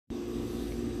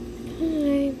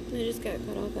just got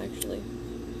cut off, actually.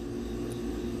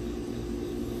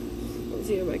 Let's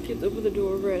see, my kids opened the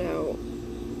door, ran out.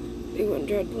 They went and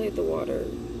tried to play at the water.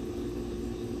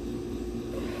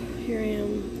 Here I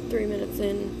am, 3 minutes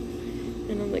in,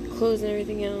 and I'm like closing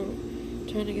everything out,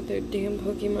 trying to get their damn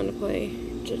Pokemon to play,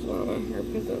 just while her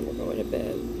cousin were going to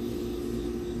bed.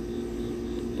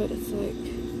 But it's like,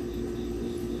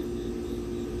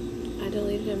 I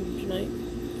deleted him tonight.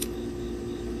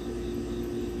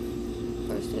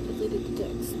 First, I deleted the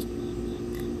text.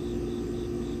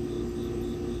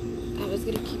 I was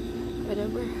gonna keep my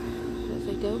number. I was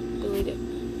like, don't delete it.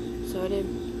 So I did.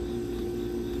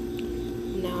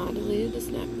 Now I deleted the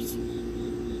snaps.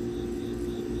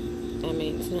 I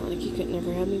mean, it's not like you could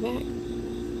never have me back.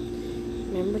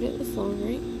 Remembered it was long,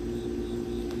 right?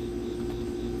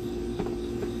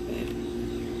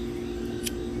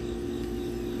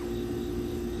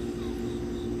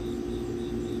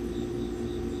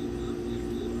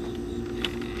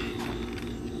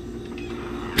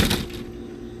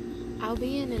 I'll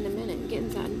be in a minute. Get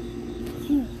inside.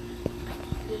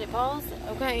 Did it pause?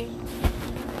 Okay.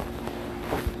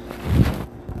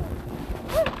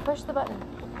 Push the button.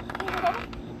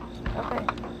 Okay.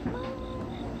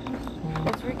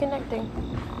 It's reconnecting.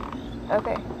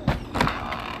 Okay.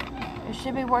 It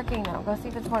should be working now. Go see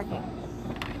if it's working.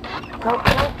 Go.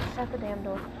 Shut the damn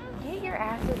door. Get your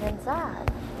asses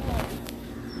inside.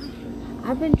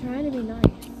 I've been trying to be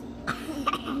nice.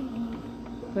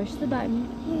 Push the button.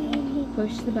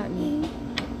 Push the button.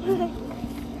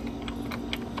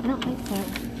 I don't think so.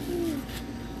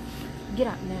 Get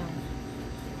up now.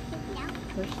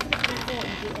 Push the button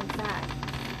and get inside.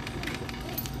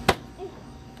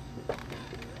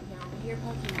 Now, hear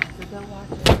Pokemon, so go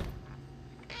watch it.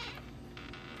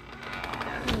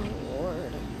 Oh,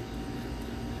 Lord.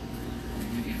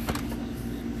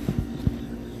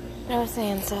 I was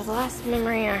saying, so the last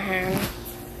memory I had.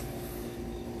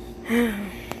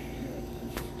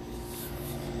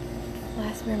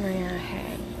 Last memory I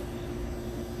had.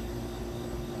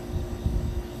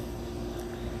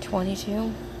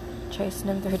 22. Chasing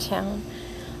him through town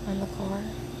on the car.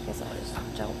 Because I just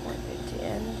don't want it to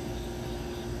end.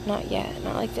 Not yet.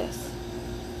 Not like this.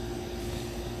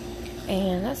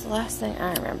 And that's the last thing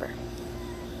I remember.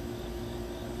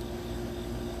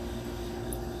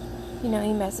 You know,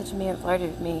 he messaged me and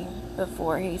flirted with me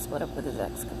before he split up with his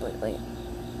ex completely.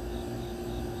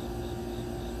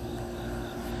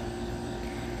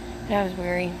 I was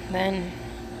weary then.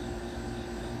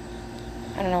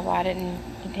 I don't know why I didn't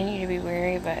continue to be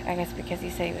weary, but I guess because he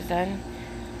said he was done.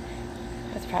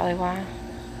 That's probably why.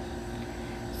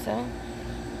 So,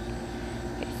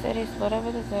 he said he split up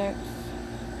with his ex.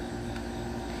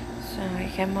 So he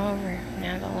came over.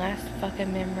 Now the last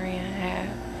fucking memory I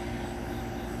have.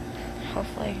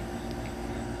 Hopefully,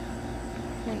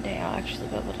 one day I'll actually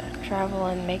be able to travel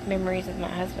and make memories of my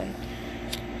husband.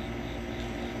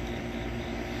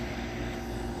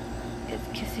 It's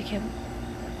kissing him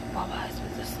while my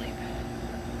husband's asleep.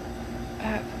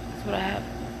 That's what I have.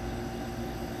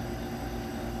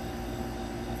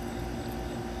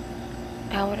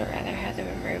 I would have rather had the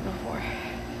memory before.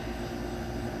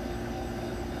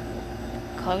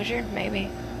 Closure? Maybe.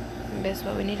 Maybe that's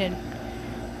what we needed.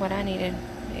 What I needed.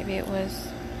 Maybe it was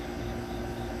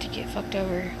to get fucked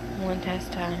over one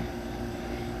last time.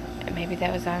 And maybe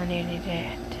that was all I needed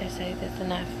to say that's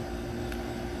enough.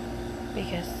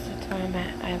 Because that's where I'm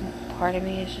at. Part of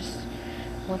me is just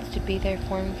wants to be there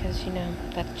for him because, you know,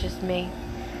 that's just me.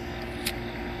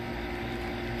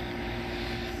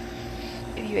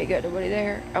 If you ain't got nobody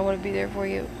there, I want to be there for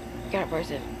you. Kind of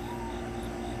person.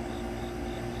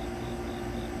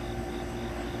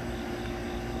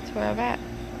 That's where I'm at.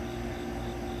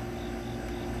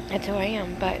 That's who I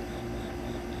am, but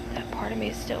that part of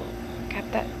me still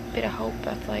got that bit of hope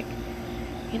of like,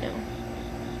 you know,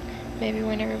 maybe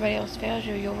when everybody else fails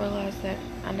you, you'll realize that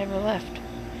I never left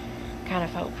kind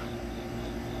of hope.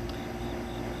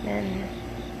 Then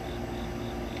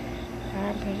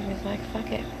God pretty much was like,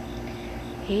 fuck it.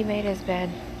 He made his bed.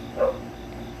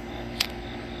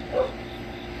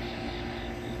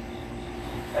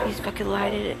 He's fucking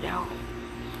lighted it now.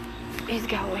 He's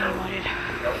got what he wanted.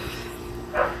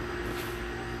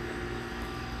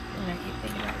 And I keep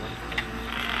thinking about what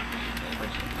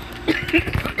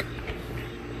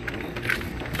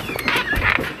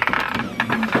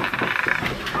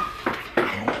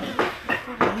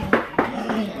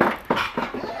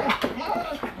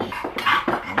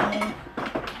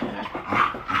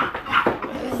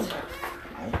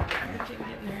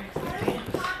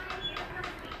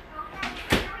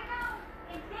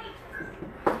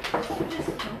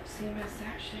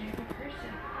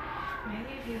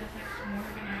Maybe if he was like more of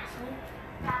an asshole,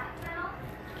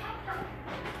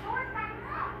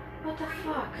 What the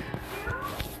fuck?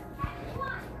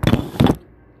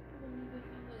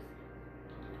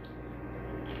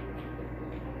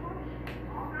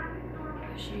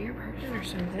 Is she your person or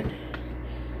something?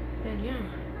 Then yeah.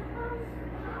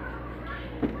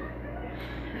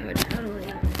 I would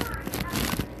totally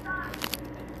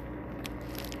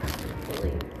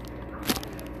believe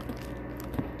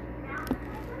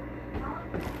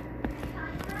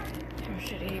how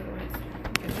shitty he was.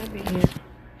 Because I'd be here.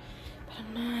 But I'm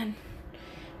not.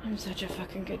 I'm such a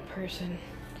fucking good person.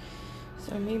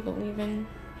 So me believing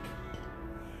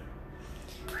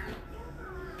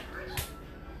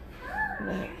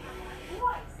that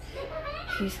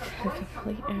he's a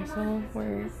complete asshole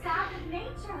where he's such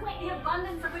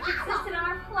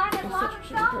a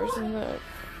shitty person that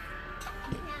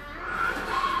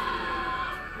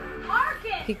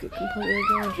he could completely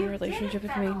go into a relationship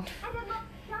with me,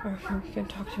 or he can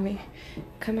talk to me,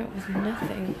 come out with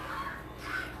nothing,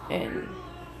 and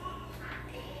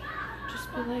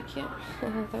just be like, yeah,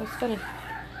 that was funny.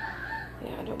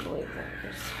 Yeah, I don't believe that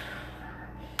because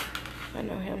I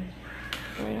know him.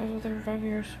 I mean, I was with him for 5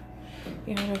 years.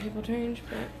 You know, people change,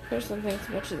 but there's some things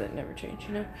about you that never change,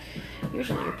 you know?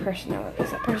 Usually your personality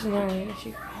is that personality that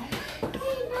you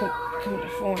come to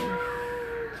form.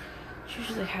 It's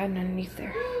usually hiding underneath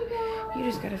there. You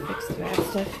just gotta fix the bad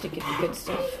stuff to get the good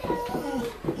stuff.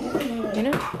 You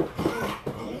know?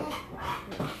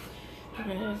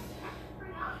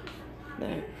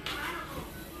 That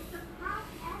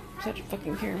such a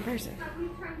fucking caring person. So,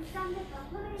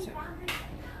 as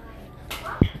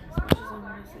much as I'm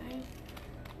gonna say,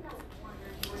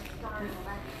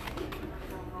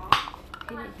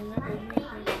 he didn't come out with me with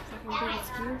a fucking good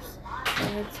excuse. I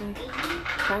would say,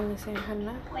 finally saying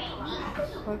hello.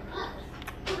 Or,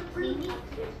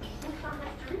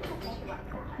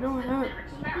 no, I haven't.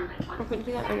 I couldn't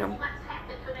do that right now.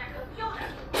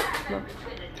 Look,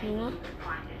 you know what?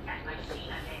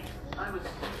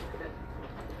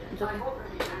 It's okay.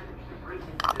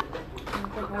 I'm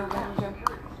gonna hold that here.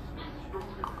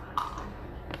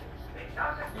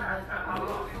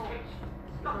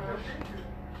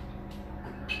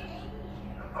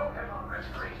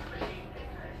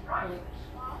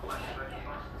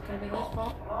 It's gonna be his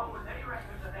fault.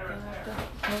 They'll have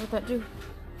to know what that do.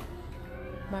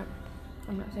 But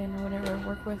I'm not saying I would ever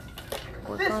work on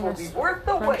this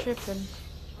friendship and,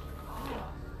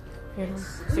 you know,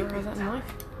 see where I was at in life.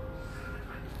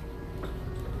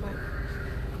 But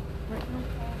right now,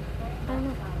 I don't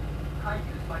know. I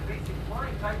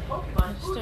just